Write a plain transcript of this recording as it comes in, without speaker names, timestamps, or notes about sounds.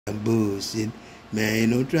bullshit. Man,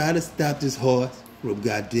 don't try to stop this horse from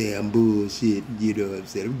goddamn bullshit. You know what I'm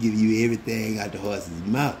saying? I'm giving you everything out the horse's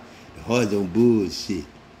mouth. The horse don't bullshit.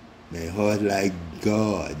 Man, horse like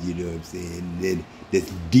God, you know what I'm saying? And then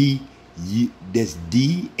that's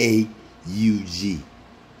D-A-U-G.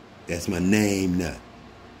 That's my name now.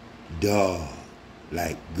 Dog.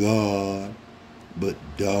 Like God, but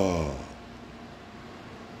dog.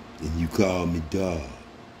 And you call me dog.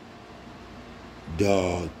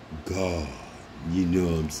 Dog, God. You know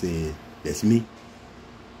what I'm saying? That's me.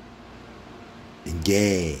 And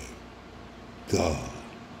Gad, God.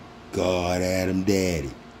 God, Adam,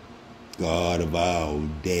 Daddy. God of all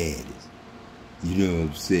daddies. You know what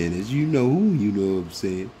I'm saying? As you know who, you know what I'm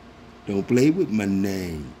saying? Don't play with my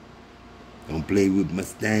name. Don't play with my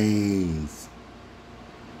stains.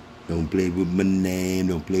 Don't play with my name.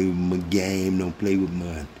 Don't play with my game. Don't play with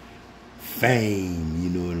my fame. You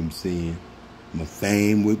know what I'm saying? My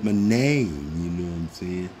fame with my name. You know what I'm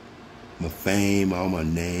saying? My fame, all my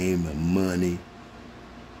name, my money,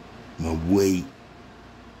 my weight,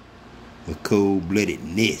 my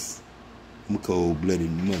cold-bloodedness. I'm a cold-blooded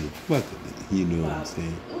motherfucker. You know what I'm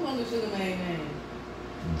saying? What's on the Sugar Man name?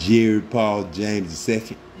 Jerry Paul James II.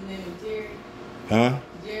 His name is Jerry? Huh?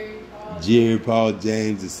 Jerry Paul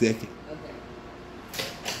James II. Okay.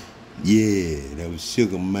 Yeah, that was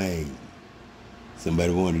Sugar Man.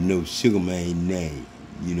 Somebody wanted to know Sugar Man name.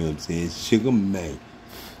 You know what I'm saying? Sugar Man.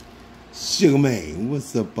 Sugar Man,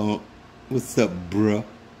 what's up, what's up, bruh?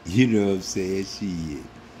 You know what I'm saying? Shit.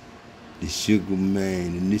 The Sugar Man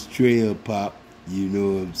and this Trail Pop, you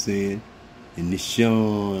know what I'm saying? And the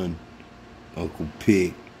Sean, Uncle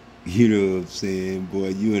Pick, you know what I'm saying? Boy,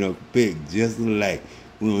 you and Uncle Pick just alike.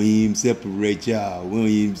 We don't even separate y'all. We don't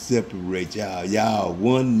even separate y'all. Y'all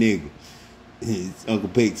one nigga. Uncle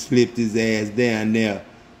Pick slipped his ass down there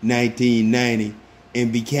 1990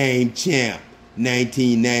 and became champ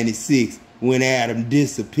 1996 when Adam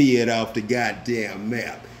disappeared off the goddamn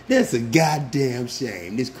map. That's a goddamn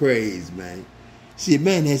shame. This crazy, man. Shit,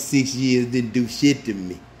 man, that 6 years didn't do shit to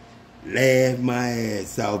me. Laugh my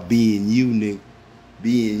ass off being you, nigga.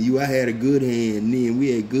 Being you. I had a good hand then.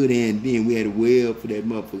 We had good hand then. We had a well for that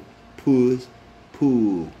motherfucker. Push,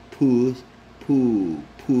 pull, push, pull,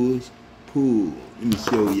 push, pull. Let me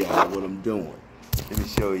show y'all what I'm doing. Let me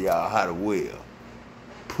show y'all how to well.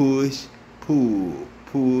 Push, pull,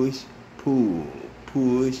 push, pull,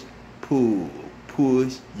 push, pull,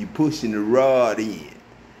 push. You pushing the rod in.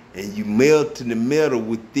 And you melting the metal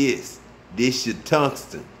with this. This your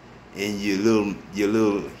tungsten. And your little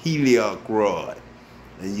helioc rod.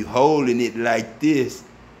 And you holding it like this,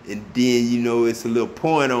 and then, you know, it's a little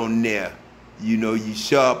point on there. You know, you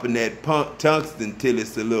sharpen that tungsten till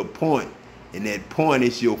it's a little point, and that point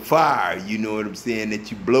is your fire, you know what I'm saying,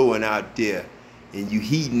 that you blowing out there, and you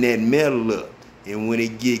heating that metal up. And when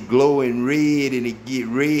it get glowing red, and it get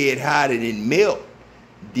red hot, and it melt,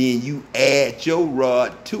 then you add your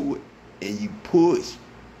rod to it, and you push,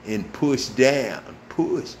 and push down,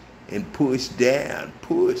 push, and push down,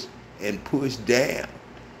 push, and push down.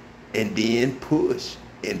 And then push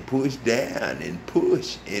and push down and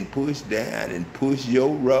push down and push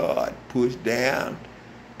your rod, push down,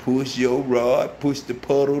 push your rod, push the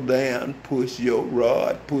puddle down, push your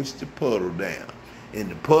rod, push the puddle down. And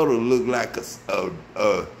the puddle look like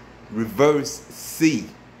a reverse C,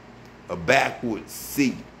 a backwards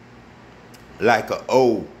C, like a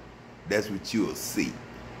O. That's what you'll see.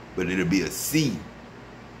 But it'll be a C,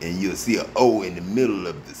 and you'll see an O in the middle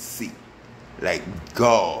of the C. Like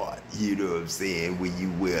God, you know what I'm saying, when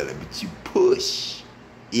you well it, but you push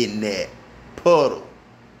in that puddle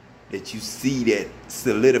that you see, that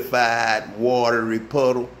solidified watery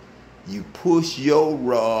puddle. You push your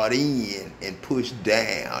rod in and push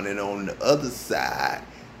down, and on the other side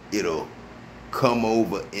it'll come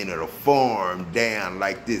over and it'll form down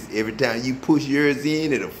like this. Every time you push yours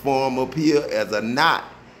in, it'll form up here as a knot,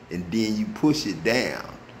 and then you push it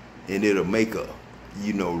down and it'll make a,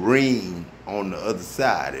 you know, ring on the other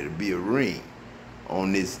side. It'll be a ring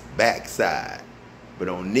on this back side. But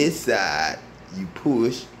on this side, you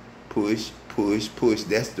push, push, push, push.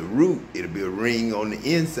 That's the root. It'll be a ring on the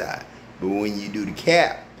inside. But when you do the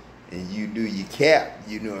cap, and you do your cap,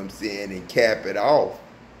 you know what I'm saying, and cap it off,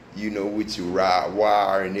 you know, with your rod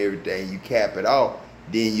wire and everything, you cap it off,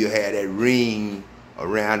 then you have that ring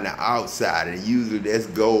around the outside. And usually that's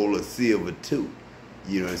gold or silver too.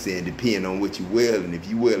 You know what I'm saying? Depending on what you welding. If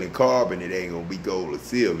you welding carbon, it ain't gonna be gold or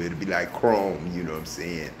silver. It'll be like chrome, you know what I'm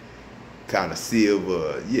saying? Kind of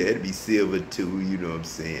silver. Yeah, it'll be silver too, you know what I'm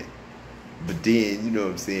saying? But then, you know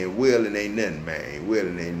what I'm saying, wailing ain't nothing, man.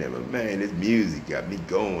 Wailing ain't nothing. But man, this music got me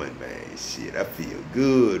going, man. Shit, I feel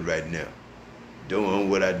good right now. Doing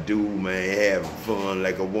what I do, man, having fun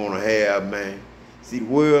like I want to have, man. See, the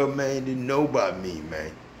world, man, didn't know about me,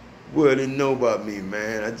 man. The world didn't know about me,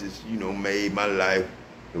 man. I just, made my life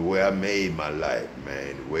the way I made my life,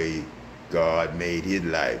 man. The way God made his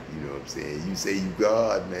life, you know what I'm saying? You say you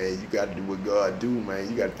God, man. You got to do what God do, man.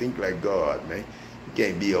 You got to think like God, man. You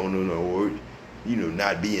can't be on no word,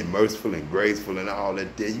 not being merciful and graceful and all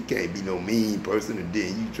that there. You can't be no mean person, and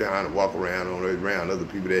then you trying to walk around around other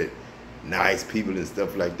people that nice people and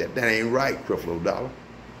stuff like that. That ain't right, Creflo Dollar.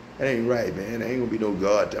 That ain't right, man. There ain't gonna be no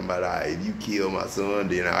God talking about, if you kill my son,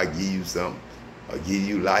 then I'll give you something. I'll give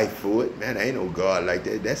you life for it. Man, there ain't no God like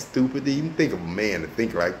that. That's stupid to even think of a man to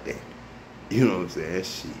think like that. You know what I'm saying?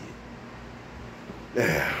 Shit.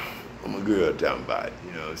 Damn. I'm a girl talking about it,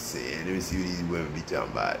 you know what I'm saying? Let me see what these women be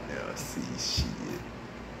talking about now. See, shit.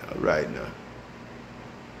 All right now.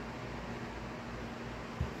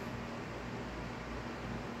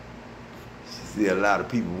 See, a lot of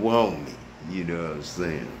people want me, you know what I'm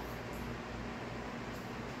saying?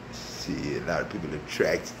 See, a lot of people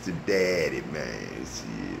attracted to daddy, man. See,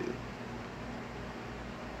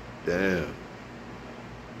 damn.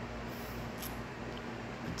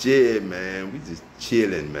 But yeah, man, we just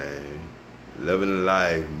chilling, man. Loving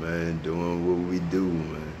life, man. Doing what we do,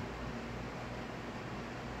 man.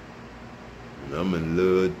 And I'm in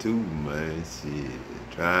love too, man. Shit.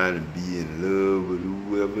 Trying to be in love with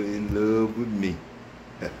whoever in love with me.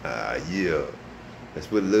 Yeah. That's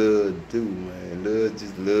what love do, man. Love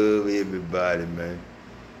just love everybody, man.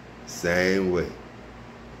 Same way.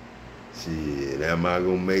 Shit, am I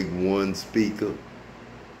gonna make one speaker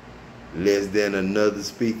less than another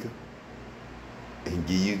speaker and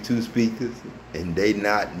give you two speakers and they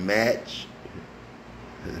not match?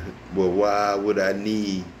 Well, why would I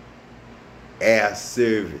need air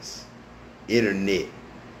service, internet?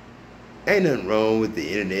 Ain't nothing wrong with the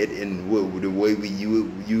internet and the way we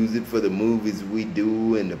use it for the movies we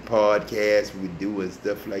do and the podcasts we do and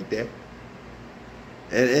stuff like that.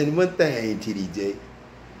 And one thing, TDJ,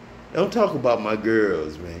 don't talk about my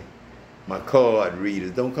girls, man. My card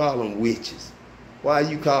readers. Don't call them witches. Why are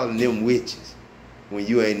you calling them witches when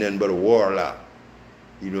you ain't nothing but a warlock?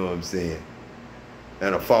 You know what I'm saying?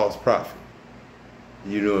 And a false prophet.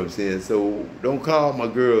 You know what I'm saying? So don't call my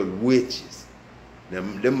girls witches.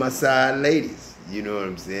 Them my side ladies, you know what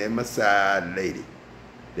I'm saying? My side lady.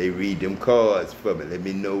 They read them cards for me. Let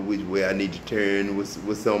me know which way I need to turn,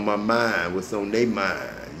 what's on my mind, what's on their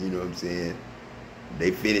mind, you know what I'm saying?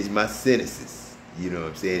 They finish my sentences, you know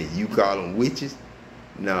what I'm saying? And you call them witches?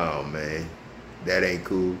 No, man, that ain't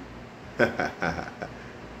cool.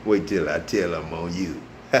 Wait till I tell them on you.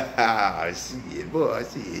 Shit, boy,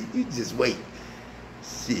 shit, you just wait.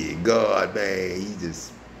 Shit, God, man, he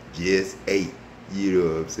just ate. You know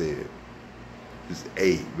what I'm saying? Just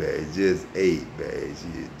ate, man. Just ate, man.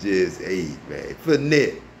 Shit, just ate, man.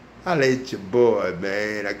 Finette, holla at your boy,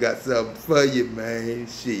 man. I got something for you, man.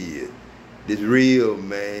 Shit. This real,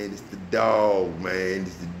 man. It's the dog, man.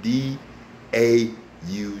 It's the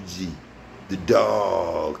D-A-U-G. The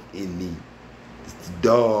dog in me. It's the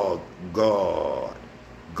dog, God.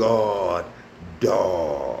 God,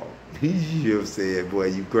 dog. You know what I'm saying? Boy,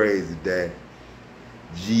 you crazy, Dad.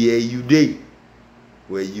 G-A-U-D.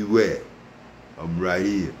 Where you at? I'm right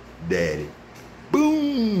here, daddy.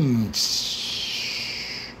 Boom!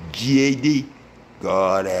 G-A-D.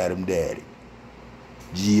 God, Adam, daddy.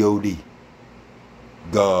 G-O-D.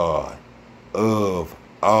 God of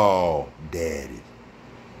all daddies.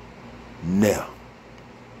 Now,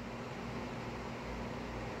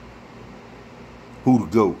 who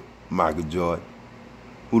the GOAT? Michael Jordan.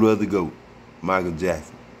 Who the other GOAT? Michael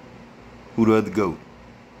Jackson. Who the other GOAT?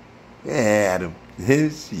 Adam.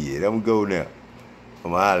 Shit, I'm gonna go now.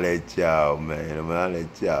 I'm gonna holler at y'all, man. I'm gonna holler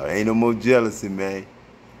at y'all. Ain't no more jealousy, man.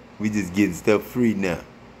 We just getting stuff free now.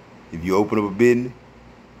 If you open up a business,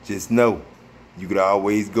 just know you could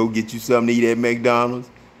always go get you something to eat at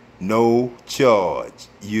McDonald's. No charge.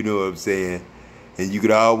 You know what I'm saying? And you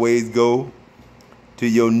could always go to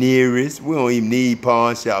your nearest. We don't even need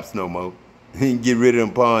pawn shops no more. Get rid of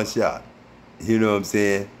them pawn shops. You know what I'm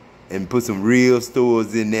saying? And put some real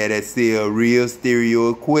stores in there that sell real stereo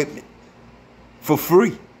equipment for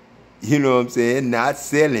free. You know what I'm saying? Not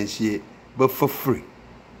selling shit, but for free.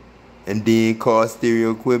 And then car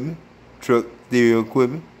stereo equipment, truck stereo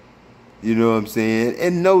equipment. You know what I'm saying?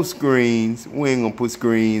 And no screens. We ain't gonna put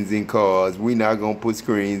screens in cars. We not gonna put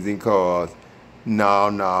screens in cars.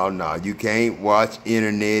 No. You can't watch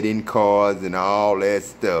internet in cars and all that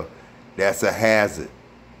stuff. That's a hazard.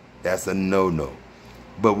 That's a no-no.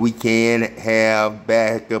 But we can have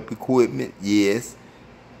backup equipment, yes.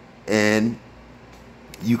 And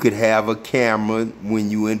you could have a camera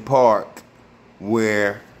when you in park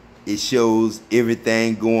where it shows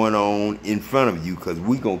everything going on in front of you, because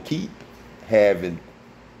we gonna keep having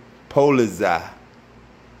police eye.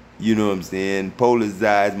 You know what I'm saying? Police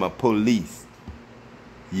eye is my police.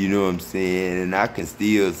 You know what I'm saying? And I can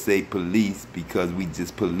still say police because we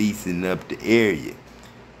just policing up the area.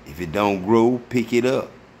 If it don't grow, pick it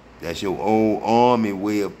up. That's your old army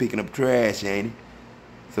way of picking up trash, ain't it?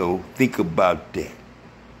 So think about that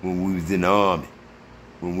when we was in the army,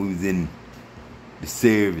 when we was in the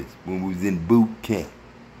service, when we was in boot camp.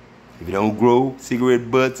 If it don't grow, cigarette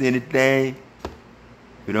butts, anything,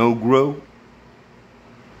 if it don't grow,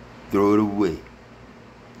 throw it away.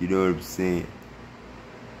 You know what I'm saying?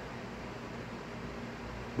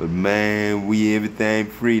 But man, we everything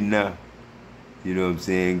free now. You know what I'm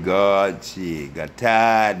saying? God, shit, got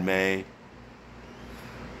tired, man,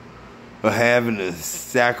 of having to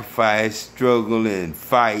sacrifice, struggle, and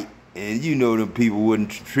fight. And you know them people wasn't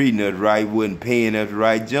treating us right, wasn't paying us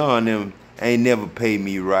right. John them ain't never paid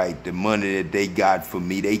me right. The money that they got for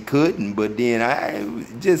me, they couldn't. But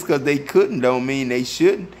then just because they couldn't don't mean they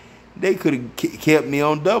shouldn't. They could have kept me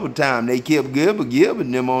on double time. They kept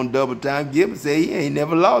giving them on double time. Gilbert said he ain't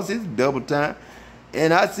never lost his double time.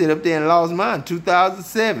 And I sit up there and lost mine in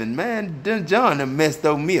 2007. Man, John done messed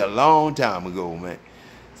over me a long time ago, man.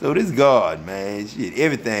 So this God, man, shit,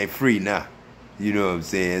 everything free now. You know what I'm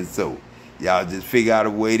saying? So y'all just figure out a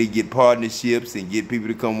way to get partnerships and get people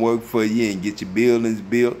to come work for you and get your buildings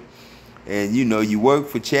built. And you know, you work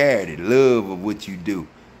for charity, love of what you do.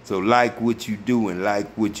 So like what you do and like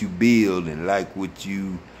what you build and like what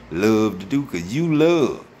you love to do, because you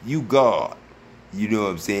love, you God. You know what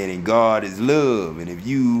I'm saying? And God is love. And if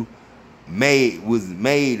you was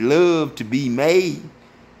made love to be made,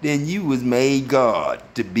 then you was made God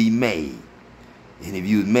to be made. And if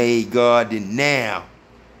you was made God, then now,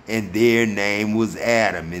 and their name was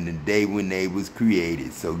Adam in the day when they was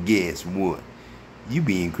created. So guess what? You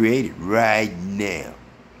being created right now.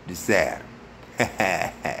 This Adam.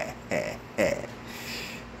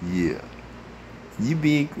 Yeah. You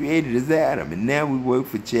being created as Adam. And now we work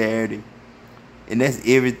for charity. And that's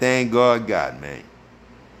everything God got, man.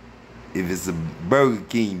 If it's a Burger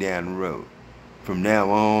King down the road, from now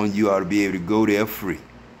on, you ought to be able to go there free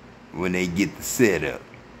when they get the setup.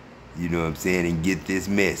 You know what I'm saying? And get this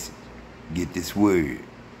message, get this word.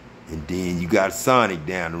 And then you got Sonic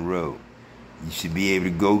down the road. You should be able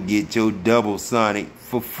to go get your double Sonic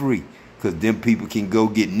for free, because them people can go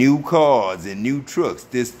get new cars and new trucks.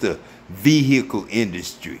 This the vehicle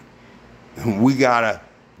industry. We got to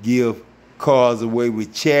give cars away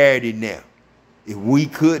with charity now. If we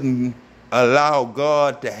couldn't allow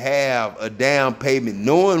God to have a down payment,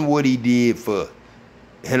 knowing what he did for us,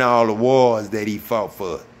 and all the wars that he fought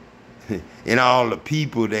for us, and all the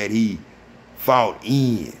people that he fought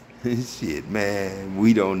in, shit, man,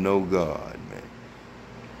 we don't know God, man.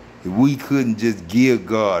 If we couldn't just give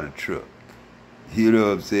God a truck, you know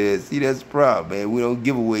what I'm saying? See, that's the problem, man. We don't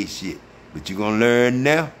give away shit. But you're going to learn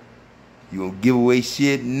now. You're going to give away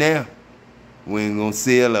shit now. We ain't gonna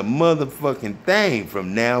sell a motherfucking thing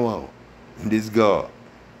from now on. This God,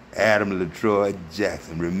 Adam LaTroy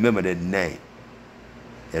Jackson. Remember that name.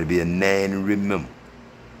 That'll be a name to remember.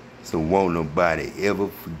 So won't nobody ever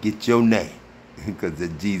forget your name. Because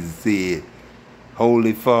Jesus said,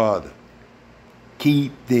 Holy Father,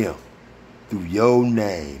 keep them through your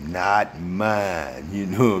name, not mine. You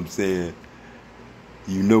know what I'm saying?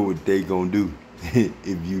 You know what they gonna do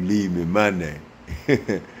if you leave me my name.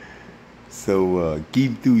 So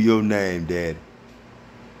keep through your name, Daddy,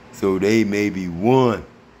 so they may be one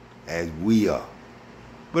as we are.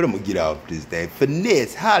 But I'm going to get off this thing.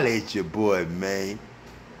 Finesse, holla at your boy, man.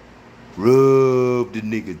 Rub the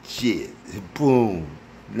nigga chest. Boom.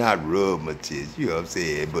 Not rub my chest, you know what I'm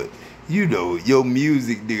saying? But you know, your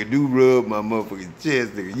music, nigga, do rub my motherfucking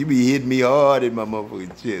chest, nigga. You be hitting me hard in my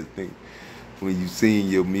motherfucking chest, nigga. When you sing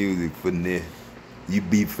your music, finesse. You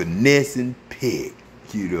be finessing pig.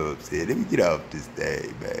 You know what I'm saying? Let me get off this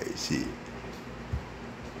thing, man. Shit.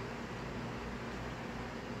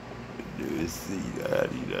 Let's see. I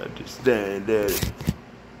need to understand that.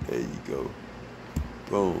 There you go.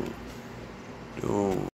 Boom. Boom.